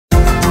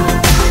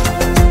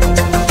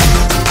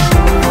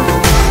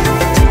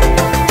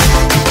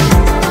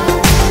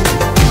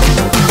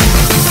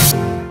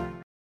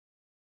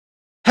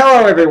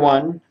Hello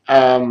everyone,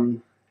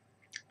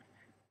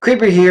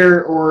 Creeper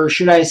here, or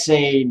should I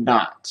say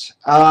not.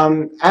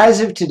 As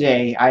of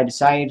today, I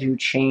decided to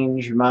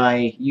change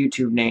my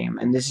YouTube name,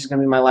 and this is going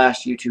to be my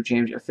last YouTube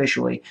change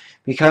officially,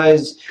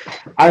 because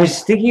I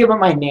was thinking about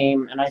my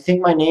name, and I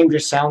think my name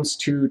just sounds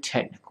too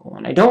technical,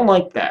 and I don't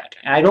like that.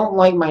 And I don't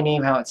like my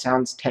name how it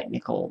sounds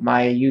technical,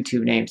 my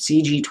YouTube name,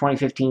 CG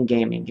 2015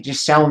 Gaming. It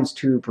just sounds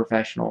too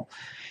professional.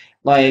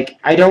 Like,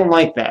 I don't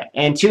like that.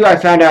 And two, I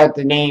found out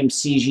the name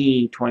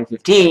CG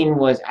 2015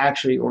 was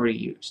actually already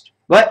used.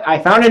 But I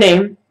found a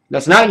name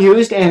that's not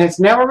used, and it's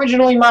now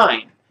originally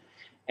mine.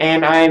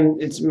 And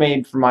it's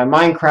made from my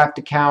Minecraft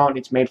account,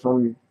 it's made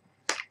from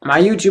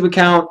my YouTube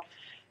account,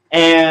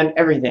 and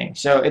everything.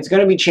 So it's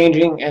going to be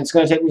changing, and it's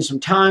going to take me some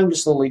time to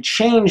slowly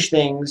change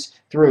things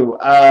through.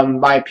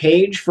 My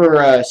page for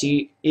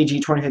CG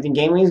 2015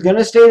 Gaming is going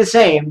to stay the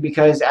same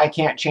because I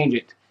can't change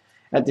it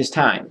at this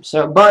time.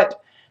 So, but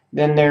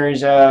then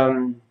there's but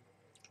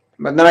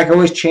then I can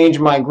always change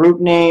my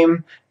group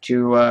name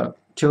to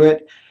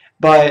it.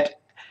 But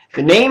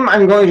the name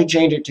I'm going to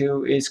change it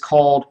to is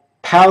called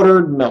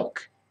Powdered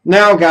Milk.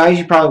 Now, guys,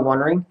 you're probably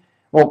wondering,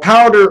 well,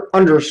 powder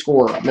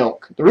underscore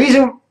milk. The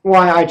reason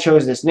why I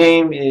chose this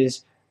name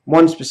is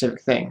one specific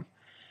thing.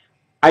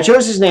 I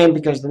chose this name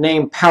because the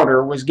name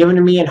Powder was given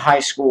to me in high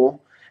school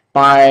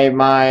by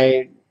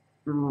my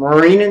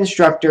Marine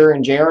instructor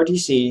in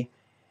JRTC.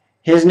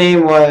 His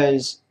name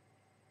was...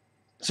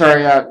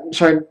 Sorry,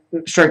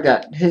 strike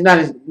that.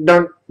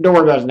 Don't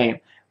worry about his name.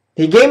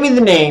 He gave me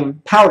the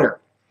name Powder,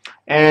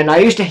 and I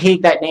used to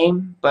hate that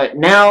name, but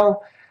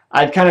now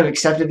I've kind of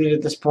accepted it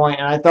at this point,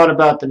 and I thought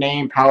about the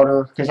name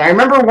Powder because I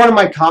remember one of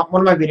my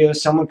videos,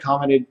 someone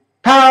commented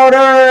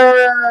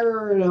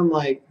Powder, and I'm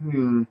like,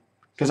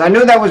 because I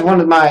knew that was one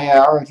of my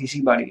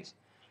ROTC buddies,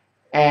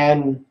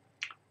 and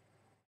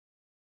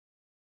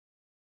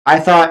I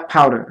thought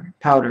Powder,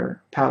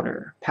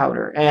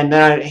 and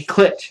then it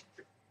clicked.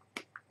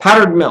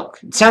 Powdered Milk.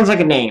 It sounds like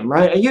a name,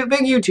 right? A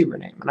big YouTuber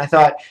name. And I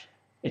thought,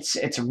 it's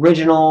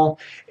original,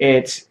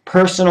 it's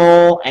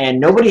personal, and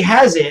nobody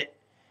has it.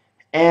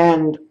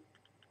 And,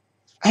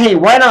 hey,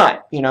 why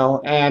not? You know,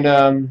 and,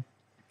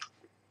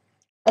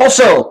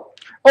 also,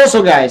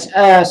 guys,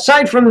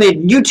 aside from the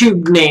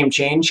YouTube name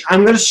change,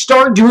 I'm going to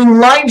start doing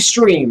live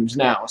streams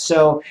now.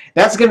 So,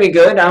 that's going to be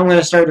good. I'm going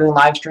to start doing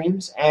live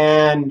streams,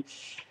 and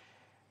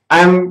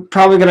I'm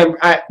probably going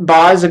to...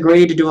 Boz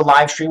agreed to do a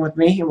live stream with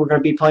me, and we're going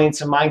to be playing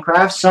some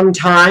Minecraft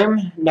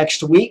sometime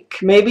next week,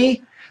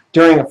 maybe,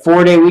 during a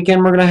 4-day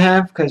weekend we're going to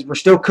have, because we're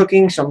still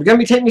cooking, so I'm going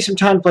to be taking me some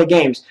time to play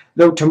games.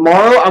 Though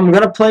tomorrow I'm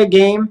going to play a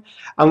game.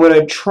 I'm going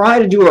to try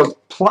to do a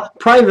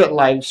private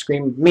live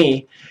stream with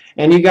me,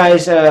 and you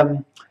guys,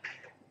 I'm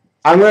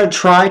going to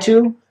try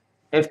to,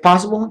 if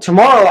possible.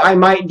 Tomorrow I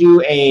might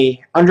do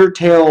a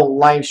Undertale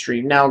live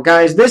stream. Now,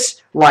 guys,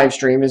 this live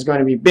stream is going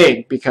to be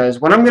big, because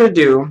what I'm going to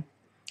do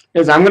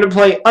is I'm going to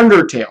play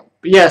Undertale.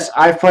 Yes,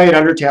 I've played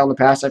Undertale in the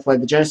past. I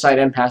played the Genocide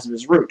and Passive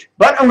as route.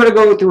 But I'm going to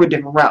go through a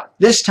different route.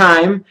 This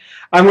time,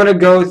 I'm going to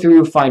go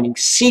through finding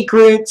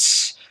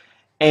secrets,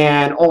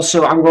 and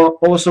also I'm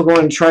also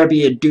going to try to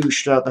be a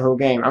douche throughout the whole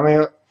game. I'm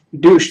going to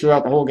douche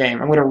throughout the whole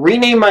game. I'm going to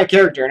rename my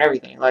character and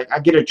everything. Like, I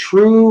get a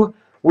true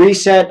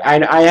reset.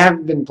 I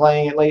have been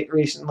playing it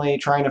recently,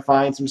 trying to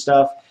find some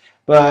stuff,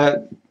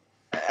 but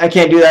I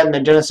can't do that in the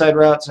Genocide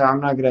route, so I'm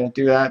not going to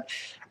do that.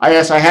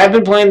 Yes, I have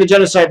been playing the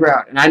Genocide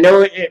route, and I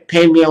know it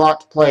paid me a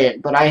lot to play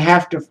it, but I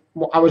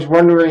was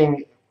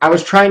wondering, I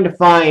was trying to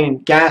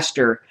find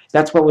Gaster.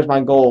 That's what was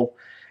my goal,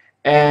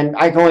 and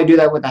I can only do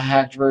that with the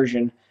hacked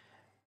version,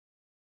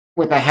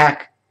 with the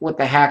hacked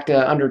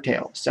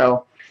Undertale.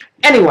 So,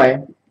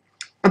 anyway,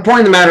 the point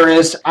of the matter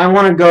is, I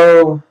want to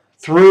go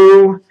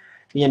through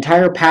the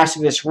entire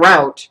pacifist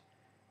route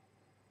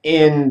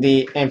and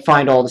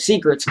find all the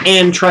secrets,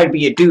 and try to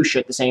be a douche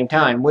at the same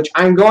time, which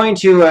I'm going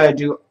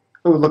to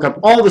look up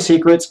all the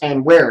secrets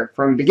and where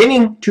from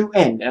beginning to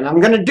end, and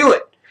I'm gonna do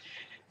it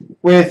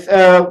with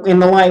in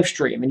the live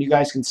stream, and you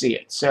guys can see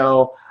it.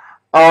 So,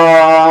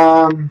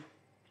 what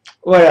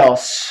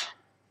else?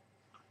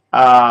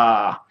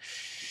 I'm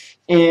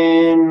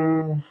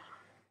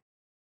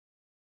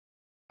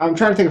trying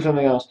to think of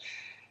something else.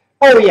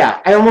 Oh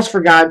yeah, I almost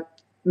forgot.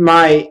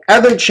 My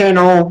other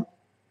channel,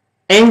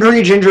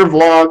 Angry Ginger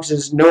Vlogs,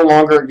 is no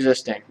longer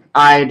existing.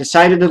 I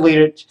decided to delete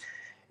it.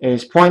 It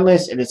is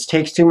pointless, and it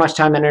takes too much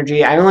time and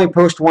energy. I only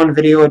post one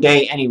video a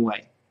day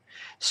anyway.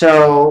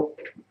 So,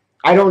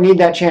 I don't need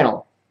that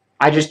channel.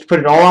 I just put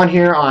it all on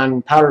here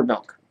on Powdered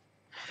Milk.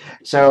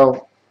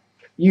 So,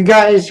 you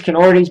guys can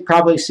already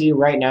probably see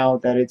right now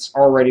that it's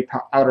already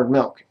Powdered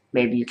Milk.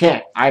 Maybe you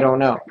can't. I don't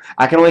know.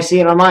 I can only see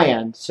it on my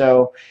end.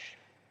 So,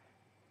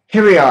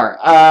 here we are.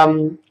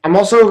 I'm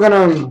also going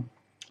to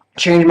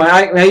change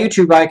my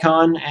YouTube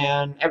icon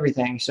and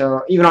everything.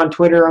 So even on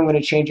Twitter, I'm going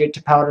to change it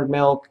to Powdered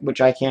Milk,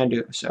 which I can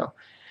do. So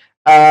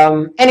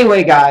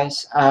anyway,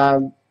 guys,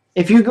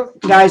 if you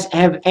guys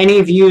have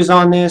any views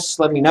on this,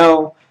 let me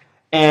know.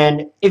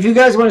 And if you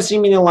guys want to see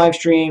me in the live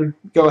stream,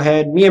 go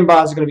ahead. Me and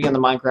Boz are going to be on the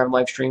Minecraft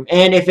live stream.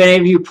 And if any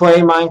of you play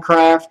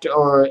Minecraft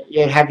or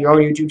you have your own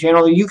YouTube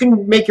channel, you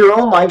can make your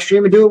own live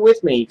stream and do it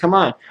with me. Come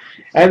on.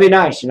 That'd be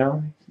nice, you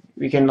know.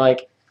 We can,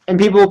 like, and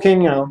people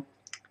can, you know,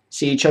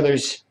 see each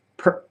other's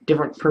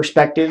different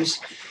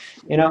perspectives,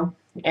 you know.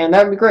 And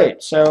that would be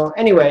great. So,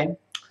 anyway,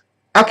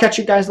 I'll catch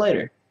you guys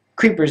later.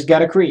 Creepers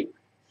gotta creep.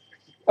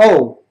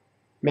 Oh,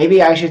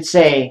 maybe I should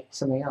say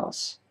something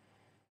else.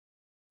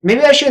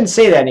 Maybe I shouldn't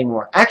say that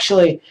anymore.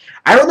 Actually,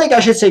 I don't think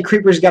I should say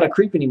creepers gotta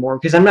creep anymore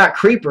because I'm not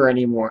creeper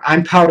anymore.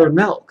 I'm powdered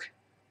milk.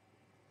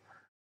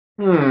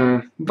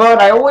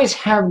 But I always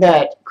have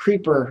that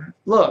creeper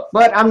look.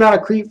 But I'm not a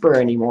creeper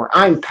anymore.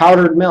 I'm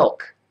powdered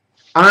milk.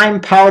 I'm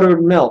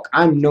powdered milk.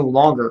 I'm no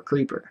longer a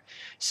creeper.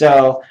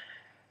 So,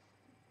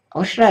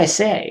 what should I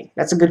say?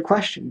 That's a good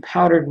question.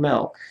 Powdered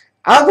milk.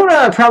 I'm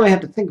gonna probably have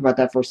to think about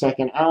that for a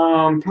second.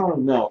 Powdered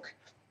milk.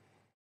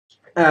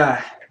 Uh,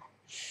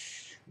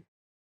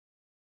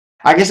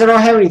 I guess I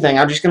don't have anything.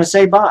 I'm just gonna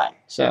say bye.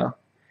 So,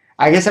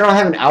 I guess I don't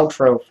have an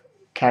outro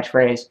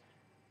catchphrase.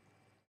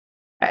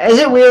 Is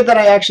it weird that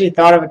I actually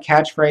thought of a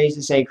catchphrase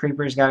to say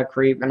 "creepers gotta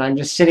creep" and I'm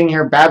just sitting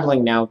here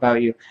babbling now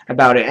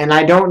about it, and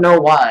I don't know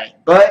why.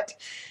 But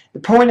the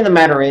point of the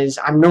matter is,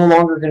 I'm no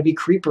longer going to be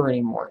creeper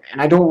anymore,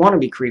 and I don't want to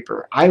be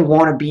creeper. I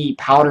want to be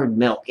powdered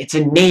milk. It's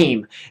a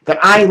name that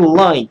I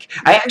like.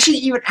 I actually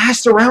even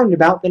asked around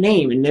about the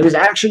name, and it was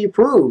actually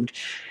approved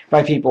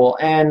by people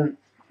and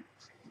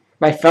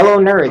by fellow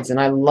nerds, and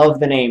I love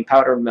the name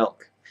powdered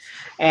milk.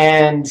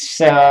 And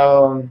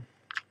so,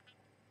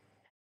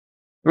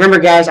 remember,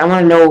 guys, I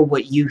want to know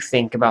what you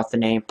think about the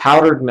name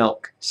powdered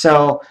milk.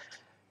 So,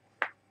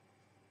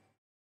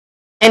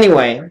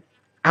 anyway,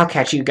 I'll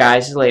catch you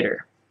guys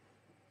later.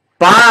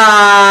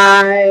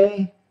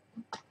 Bye!